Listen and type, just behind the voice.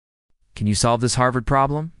Can you solve this Harvard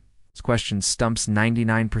problem? This question stumps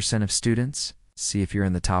 99% of students. See if you're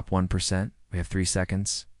in the top 1%. We have 3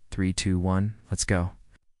 seconds. 3, 2, 1. Let's go.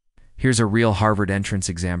 Here's a real Harvard entrance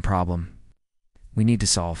exam problem. We need to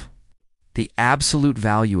solve the absolute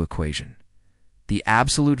value equation. The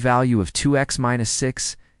absolute value of 2x minus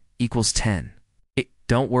 6 equals 10.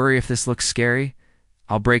 Don't worry if this looks scary.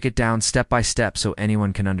 I'll break it down step by step so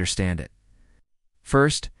anyone can understand it.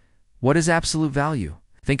 First, what is absolute value?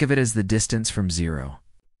 Think of it as the distance from 0.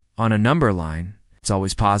 On a number line, it's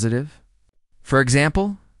always positive. For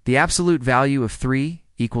example, the absolute value of 3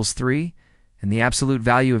 equals 3, and the absolute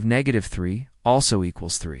value of negative 3 also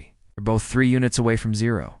equals 3. They're both 3 units away from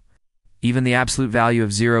 0. Even the absolute value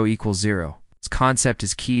of 0 equals 0. This concept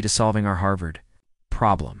is key to solving our Harvard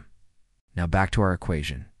problem. Now back to our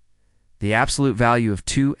equation. The absolute value of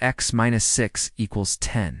 2x minus 6 equals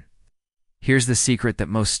 10. Here's the secret that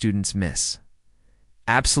most students miss.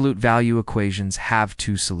 Absolute value equations have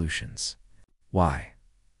 2 solutions. Why?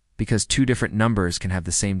 Because 2 different numbers can have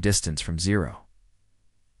the same distance from 0.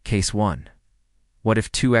 Case 1. What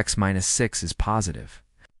if 2x minus 6 is positive?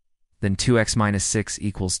 Then 2x minus 6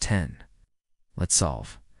 equals 10. Let's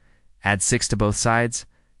solve. Add 6 to both sides.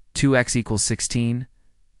 2x equals 16.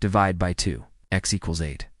 Divide by 2. X equals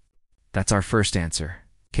 8. That's our first answer.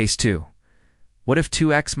 Case 2. What if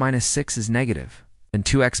 2x minus 6 is negative? Then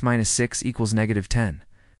 2x minus 6 equals negative 10.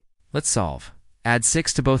 Let's solve. Add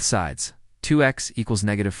 6 to both sides. 2x equals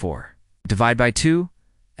negative 4. Divide by 2.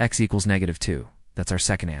 X equals negative 2. That's our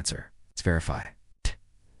second answer. Let's verify.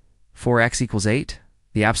 4x equals 8.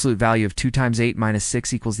 The absolute value of 2 times 8 minus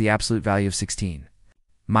 6 equals the absolute value of 16.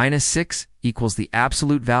 Minus 6 equals the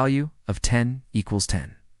absolute value of 10 equals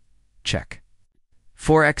 10. Check.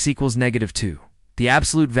 4x equals negative 2. The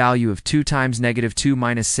absolute value of 2 times negative 2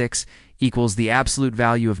 minus 6 equals the absolute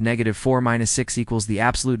value of negative 4 minus 6 equals the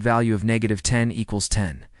absolute value of negative 10 equals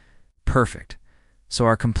 10. Perfect. So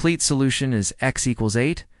our complete solution is x equals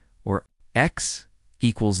 8 or x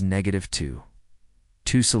equals negative 2.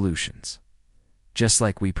 2 solutions. Just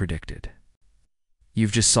like we predicted.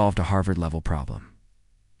 You've just solved a Harvard-level problem.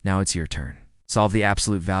 Now it's your turn. Solve the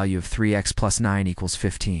absolute value of 3x plus 9 equals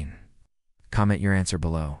 15. Comment your answer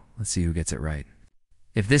below. Let's see who gets it right.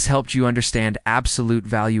 If this helped you understand absolute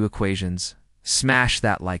value equations, smash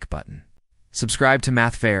that like button. Subscribe to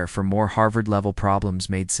MathVare for more Harvard-level problems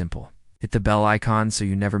made simple. Hit the bell icon so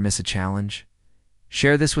you never miss a challenge.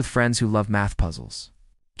 Share this with friends who love math puzzles.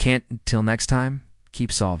 Until next time,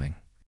 keep solving.